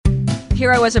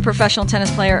here I was, a professional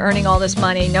tennis player, earning all this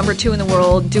money, number 2 in the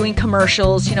world, doing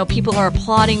commercials. People are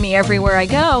applauding me everywhere I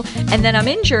go. And then I'm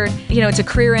injured. It's a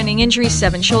career-ending injury,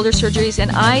 7 shoulder surgeries. And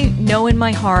I know in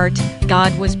my heart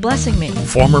God was blessing me.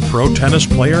 Former pro tennis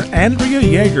player Andrea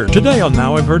Jaeger. Today on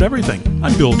Now I've Heard Everything.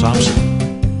 I'm Bill Thompson.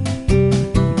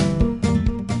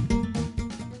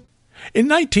 In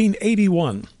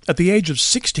 1981, at the age of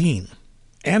 16,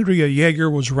 Andrea Jaeger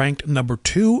was ranked number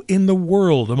 2 in the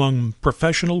world among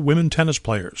professional women tennis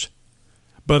players.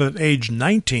 But at age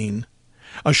 19,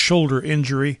 a shoulder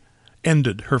injury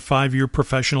ended her 5-year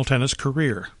professional tennis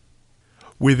career.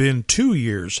 Within 2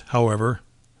 years, however,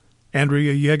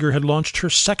 Andrea Jaeger had launched her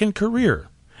second career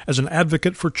as an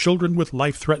advocate for children with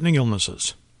life-threatening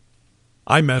illnesses.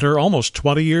 I met her almost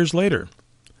 20 years later,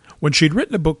 when she'd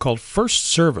written a book called First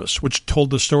Service, which told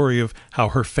the story of how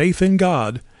her faith in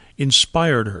God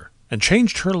inspired her and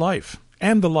changed her life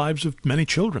and the lives of many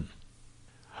children.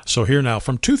 So here now,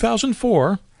 from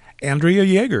 2004, Andrea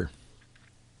Jaeger.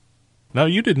 Now,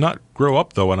 you did not grow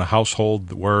up, though, in a household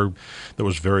that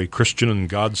was very Christian and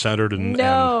God-centered.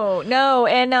 No.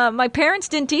 And my parents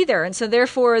didn't either, and so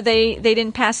therefore they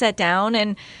didn't pass that down.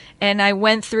 And I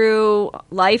went through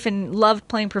life and loved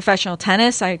playing professional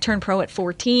tennis. I turned pro at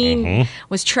 14,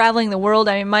 was traveling the world.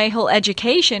 I mean, my whole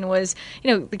education was,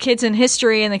 the kids in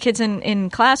history and the kids in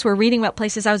class were reading about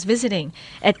places I was visiting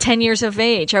at 10 years of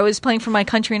age. I was playing for my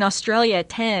country in Australia at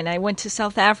 10. I went to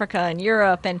South Africa and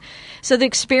Europe. And so the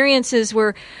experiences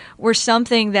were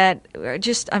something that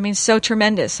just, so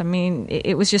tremendous. I mean,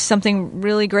 it was just something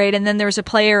really great. And then there was a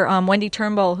player, Wendy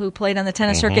Turnbull, who played on the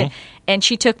tennis circuit, and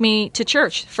she took me to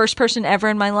church. First person ever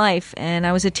in my life, and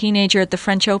I was a teenager at the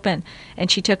French Open,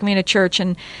 and she took me to church,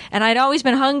 and I'd always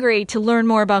been hungry to learn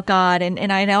more about God,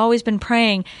 and I'd always been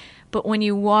praying, but when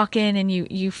you walk in and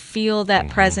you feel that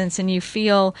presence and you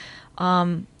feel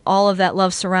all of that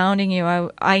love surrounding you,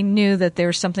 I knew that there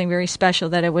was something very special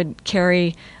that it would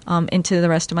carry into the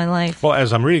rest of my life. Well,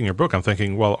 as I'm reading your book, I'm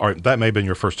thinking, that may have been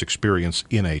your first experience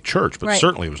in a church, but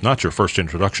certainly it was not your first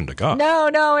introduction to God.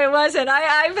 No, it wasn't.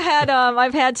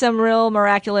 I've had some real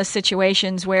miraculous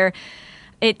situations where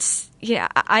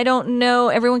I don't know.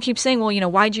 Everyone keeps saying,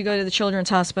 why'd you go to the Children's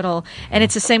Hospital? And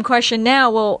it's the same question now.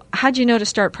 Well, how'd you know to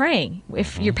start praying?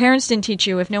 If your parents didn't teach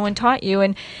you, if no one taught you,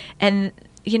 and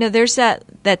there's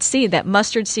that seed, that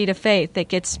mustard seed of faith that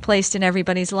gets placed in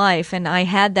everybody's life. And I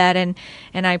had that, and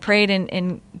I prayed,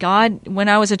 and God, when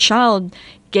I was a child,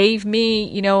 gave me,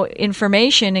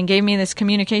 information and gave me this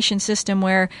communication system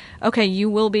where, okay, you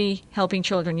will be helping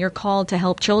children. You're called to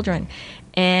help children.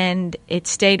 And it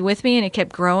stayed with me, and it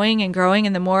kept growing and growing.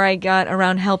 And the more I got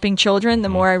around helping children, the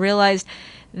more I realized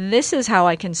this is how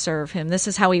I can serve Him. This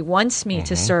is how He wants me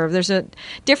to serve. There's a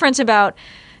difference about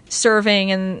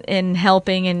serving and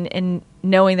helping and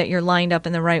knowing that you're lined up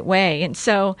in the right way. And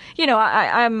so,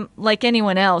 I'm like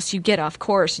anyone else. You get off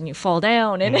course and you fall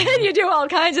down and you do all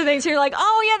kinds of things. You're like,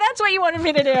 oh, yeah, that's what you wanted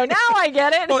me to do. Now I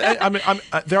get it.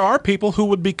 Well, there are people who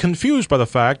would be confused by the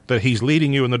fact that he's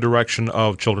leading you in the direction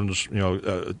of children's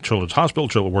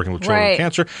hospital, working with children with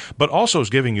cancer, but also is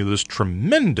giving you this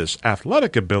tremendous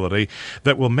athletic ability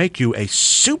that will make you a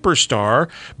superstar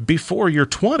before you're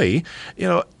 20.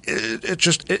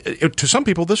 To some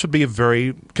people, this would be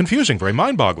very confusing, very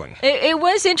mind-boggling. It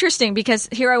was interesting because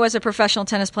here I was, a professional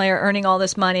tennis player, earning all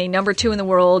this money, number 2 in the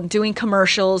world, doing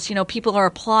commercials. People are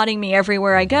applauding me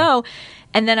everywhere I go,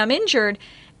 and then I'm injured,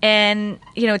 and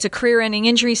it's a career-ending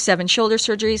injury, 7 shoulder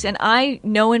surgeries, and I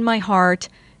know in my heart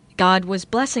God was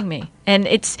blessing me. And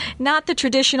it's not the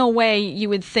traditional way you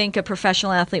would think a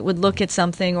professional athlete would look at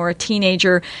something, or a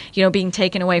teenager, being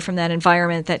taken away from that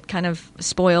environment, that kind of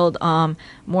spoiled,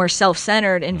 more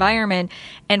self-centered environment.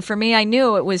 And for me, I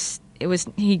knew it was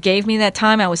He gave me that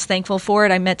time. I was thankful for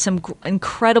it. I met some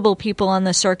incredible people on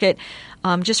the circuit,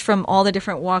 just from all the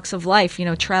different walks of life,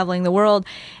 traveling the world.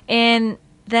 And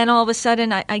then all of a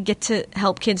sudden, I get to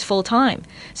help kids full time.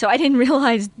 So I didn't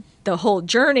realize the whole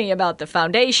journey about the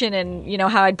foundation and,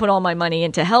 how I'd put all my money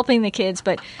into helping the kids.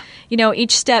 But,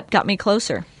 each step got me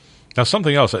closer. Now,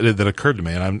 something else that occurred to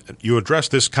me, and you address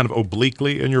this kind of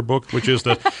obliquely in your book, which is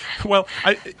that,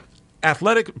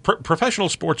 professional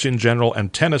sports in general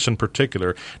and tennis in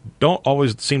particular don't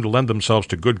always seem to lend themselves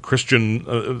to good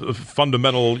Christian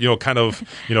fundamental,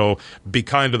 be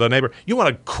kind to the neighbor. You want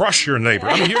to crush your neighbor.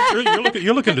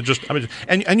 You're looking to just,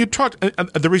 and you talked,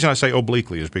 the reason I say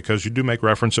obliquely is because you do make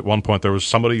reference at one point, there was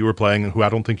somebody you were playing who I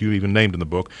don't think you even named in the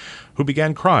book, who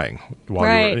began crying while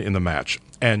you were in the match.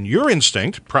 And your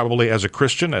instinct, probably as a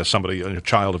Christian, as somebody, a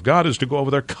child of God, is to go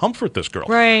over there, comfort this girl.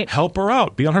 Right. Help her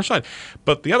out. Be on her side.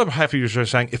 But the other half of you are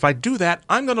saying, if I do that,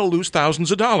 I'm going to lose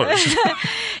thousands of dollars.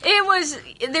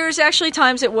 There's actually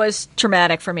times it was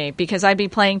traumatic for me because I'd be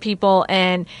playing people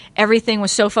and everyone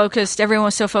was so focused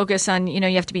on,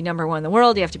 you have to be number one in the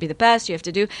world, you have to be the best, you have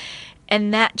to do.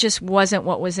 And that just wasn't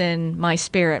what was in my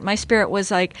spirit. My spirit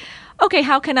was like, okay,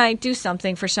 how can I do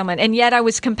something for someone? And yet I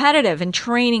was competitive and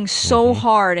training so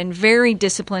hard and very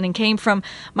disciplined and came from,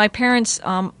 my parents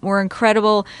were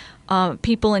incredible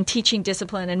people in teaching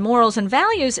discipline and morals and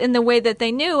values in the way that they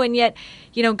knew. And yet,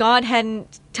 God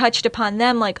hadn't touched upon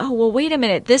them like, oh, well, wait a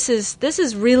minute, this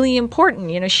is really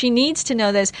important. She needs to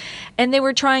know this. And they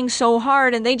were trying so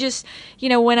hard and they just,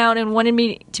 went out and wanted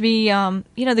me to be,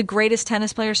 the greatest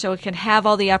tennis player so I could have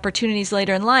all the opportunities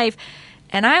later in life.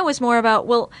 And I was more about,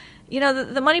 well,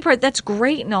 the money part, that's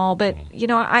great and all, but,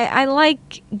 I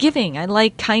like giving. I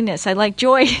like kindness. I like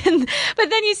joy. But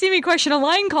then you see me question a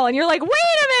line call and you're like, wait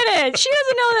a minute, she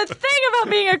doesn't know the thing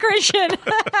about being a Christian.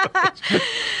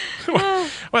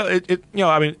 Well,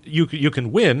 you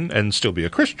can win and still be a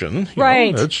Christian.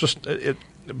 Right. It's just,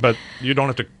 but you don't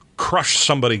have to crush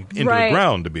somebody into the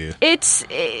ground to be.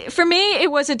 For me, it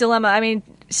was a dilemma.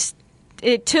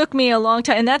 It took me a long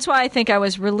time, and that's why I think I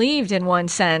was relieved in one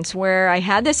sense, where I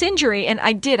had this injury, and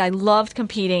I loved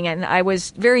competing, and I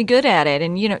was very good at it.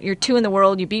 And, you're two in the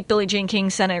world, you beat Billie Jean King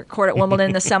center court at Wimbledon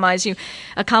in the semis, you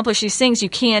accomplish these things. You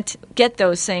can't get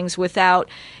those things without,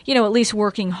 at least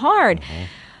working hard.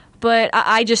 But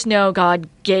I just know God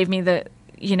gave me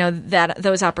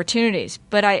those opportunities.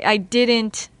 But I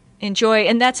didn't enjoy,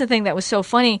 and that's the thing that was so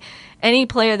funny. Any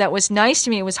player that was nice to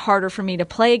me, it was harder for me to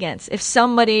play against. If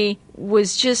somebody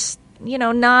was just,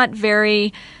 not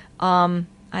very, I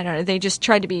don't know, they just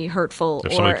tried to be hurtful.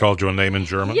 If somebody called you a name in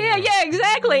German? Yeah,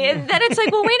 exactly. And then it's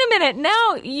like, well, wait a minute,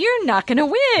 now you're not going to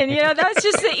win. That's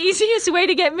just the easiest way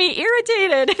to get me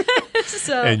irritated.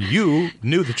 So. And you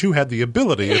knew that you had the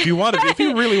ability, if you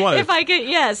really wanted. If I could,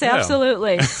 yes,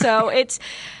 absolutely. Yeah. So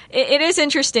It is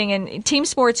interesting. In team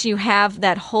sports, you have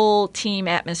that whole team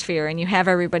atmosphere and you have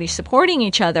everybody supporting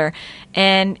each other.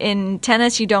 And in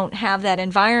tennis, you don't have that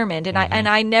environment. And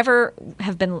I never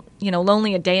have been,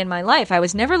 lonely a day in my life. I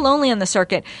was never lonely on the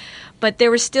circuit, but there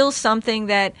was still something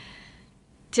that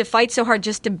to fight so hard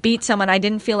just to beat someone, I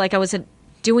didn't feel like I was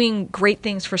doing great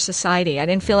things for society. I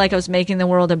didn't feel like I was making the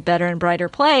world a better and brighter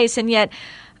place. And yet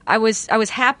I was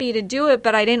happy to do it,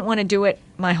 but I didn't want to do it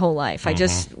my whole life. I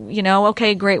just,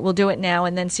 okay, great, we'll do it now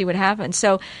and then see what happens.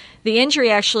 So the injury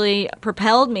actually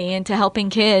propelled me into helping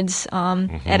kids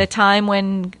at a time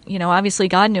when, obviously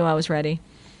God knew I was ready.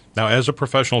 Now, as a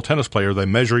professional tennis player, they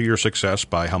measure your success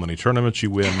by how many tournaments you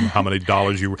win, how many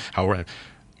dollars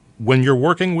when you're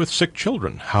working with sick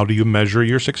children, how do you measure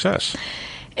your success?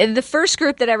 The first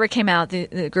group that ever came out,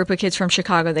 the group of kids from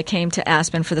Chicago that came to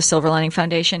Aspen for the Silver Lining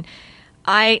Foundation,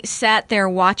 I sat there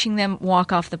watching them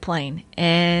walk off the plane,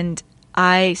 and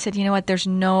I said, you know what, there's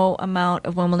no amount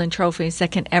of Wimbledon trophies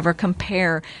that can ever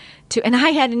compare to, and I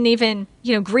hadn't even,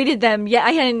 greeted them yet.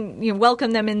 I hadn't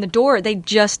welcomed them in the door. They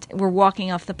just were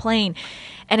walking off the plane.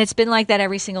 And it's been like that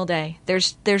every single day.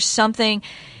 There's something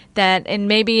that, and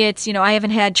maybe it's, I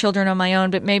haven't had children on my own,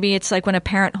 but maybe it's like when a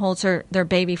parent holds their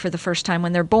baby for the first time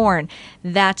when they're born.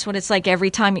 That's what it's like every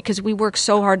time, because we work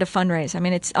so hard to fundraise.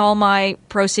 It's all my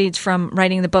proceeds from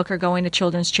writing the book are going to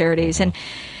children's charities.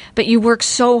 But you work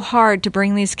so hard to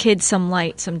bring these kids some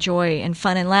light, some joy and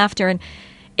fun and laughter, and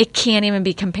it can't even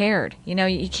be compared.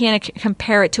 You can't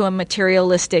compare it to a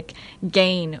materialistic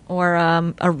gain or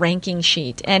a ranking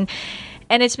sheet. And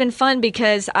it's been fun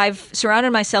because I've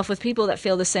surrounded myself with people that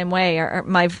feel the same way.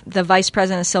 The vice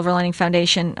president of Silver Lining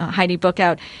Foundation, Heidi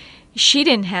Bookout, she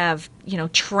didn't have,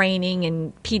 training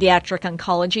in pediatric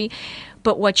oncology,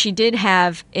 but what she did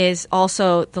have is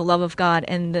also the love of God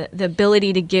and the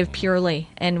ability to give purely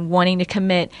and wanting to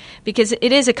commit, because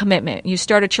it is a commitment. You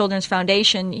start a children's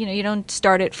foundation, you don't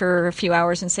start it for a few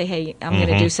hours and say, hey, I'm going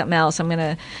to do something else. I'm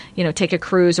going to, take a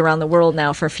cruise around the world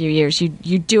now for a few years. You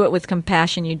do it with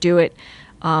compassion. You do it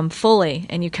fully,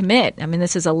 and you commit.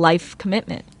 This is a life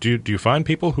commitment. Do you find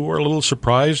people who are a little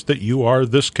surprised that you are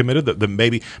this committed? That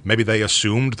maybe they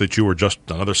assumed that you were just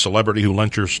another celebrity who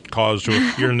lent your cause to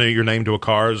your name to a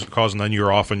cause, and then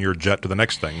you're off on your jet to the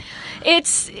next thing.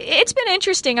 It's been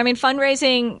interesting.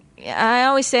 Fundraising. I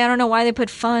always say I don't know why they put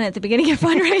fun at the beginning of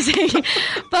fundraising,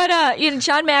 but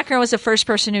John McEnroe was the first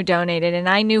person who donated, and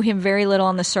I knew him very little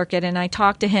on the circuit, and I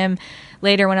talked to him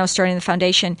later when I was starting the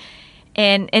foundation.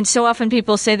 And so often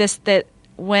people say this, that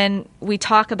when we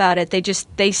talk about it,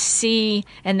 they see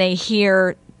and they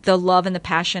hear the love and the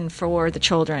passion for the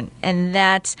children.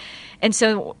 And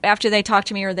so after they talk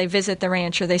to me or they visit the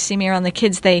ranch or they see me around the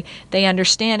kids, they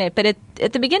understand it. But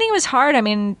at the beginning it was hard. I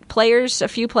mean, a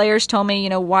few players told me,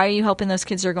 why are you helping those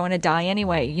kids? They're going to die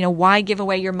anyway. Why give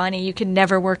away your money? You can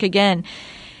never work again.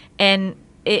 And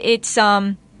it's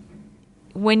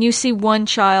when you see one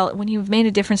child, when you've made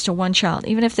a difference to one child,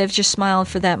 even if they've just smiled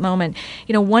for that moment,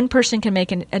 one person can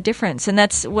make a difference. And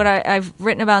that's what I've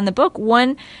written about in the book.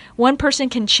 One person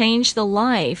can change the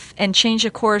life and change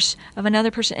the course of another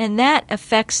person, and that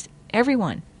affects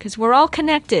everyone because we're all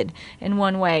connected in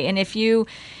one way. And if you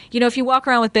walk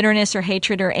around with bitterness or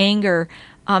hatred or anger,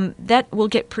 that will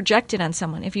get projected on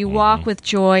someone. If you walk with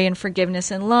joy and forgiveness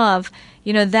and love,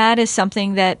 that is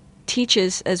something that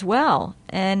teaches as well.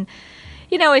 And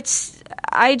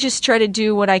I just try to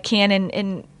do what I can,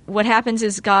 and what happens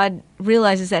is God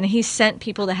realizes that, and He sent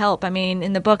people to help. I mean,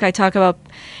 in the book I talk about,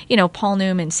 Paul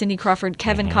Newman, Cindy Crawford,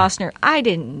 Kevin Costner. I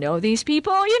didn't know these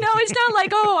people. It's not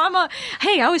like,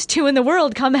 hey, I was 2 in the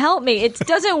world, come help me. It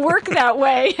doesn't work that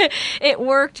way. It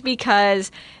worked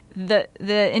because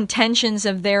the intentions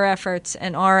of their efforts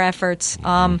and our efforts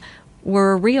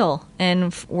were real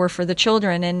and were for the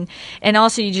children, and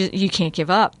also you can't give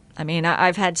up. I mean,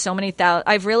 I've had so many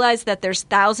I've realized that there's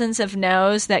thousands of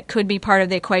no's that could be part of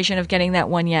the equation of getting that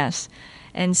one yes.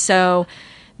 And so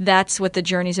that's what the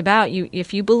journey's about.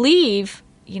 If you believe,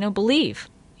 believe.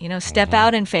 Step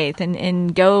out in faith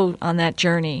and go on that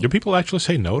journey. Do people actually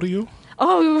say no to you?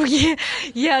 Oh, yeah.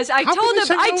 Yes. I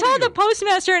told the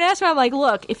postmaster and asked him, I'm like,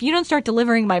 look, if you don't start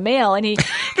delivering my mail, and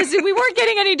because we weren't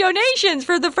getting any donations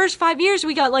for the first 5 years,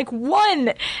 we got like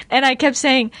 1. And I kept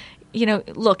saying,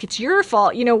 look, it's your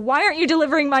fault. Why aren't you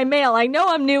delivering my mail? I know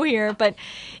I'm new here, but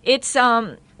it's,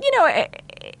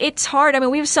 it's hard. I mean,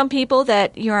 we have some people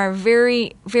that are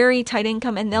very, very tight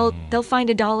income, and they'll find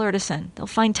 $1 to send. They'll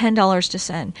find $10 to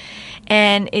send.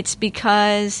 And it's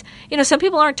because, some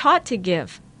people aren't taught to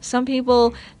give. Some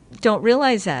people don't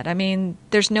realize that. I mean,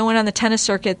 there's no one on the tennis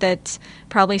circuit that's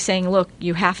probably saying, look,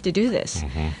 you have to do this.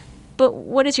 But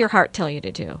what does your heart tell you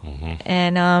to do?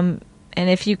 And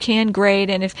if you can, great.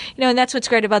 And if and that's what's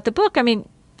great about the book. I mean,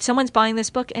 someone's buying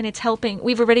this book and it's helping.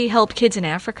 We've already helped kids in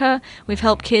Africa. We've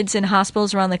helped kids in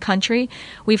hospitals around the country.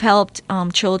 We've helped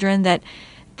children that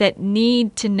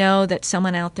need to know that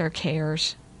someone out there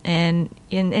cares. And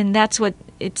that's what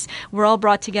we're all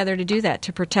brought together to do that,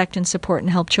 to protect and support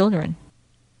and help children.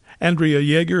 Andrea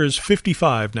Jaeger is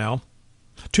 55 now.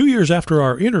 2 years after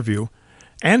our interview,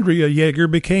 Andrea Jaeger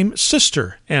became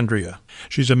Sister Andrea.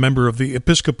 She's a member of the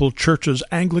Episcopal Church's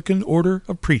Anglican Order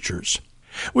of Preachers.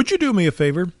 Would you do me a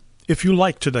favor? If you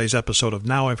like today's episode of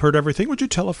Now I've Heard Everything, would you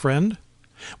tell a friend?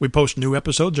 We post new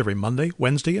episodes every Monday,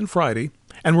 Wednesday, and Friday,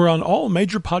 and we're on all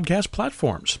major podcast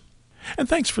platforms. And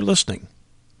thanks for listening.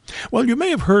 Well, you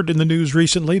may have heard in the news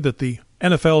recently that the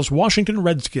NFL's Washington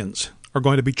Redskins are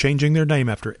going to be changing their name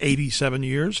after 87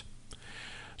 years.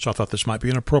 So I thought this might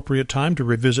be an appropriate time to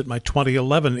revisit my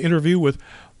 2011 interview with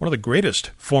one of the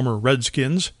greatest former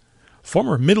Redskins,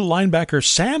 former middle linebacker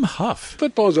Sam Huff.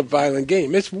 Football's a violent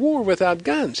game. It's war without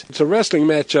guns. It's a wrestling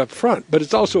match up front, but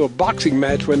it's also a boxing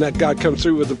match when that guy comes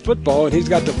through with the football, and he's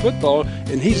got the football,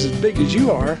 and he's as big as you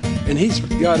are, and he's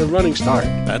got a running start.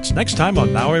 That's next time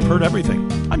on Now I've Heard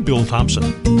Everything. I'm Bill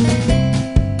Thompson.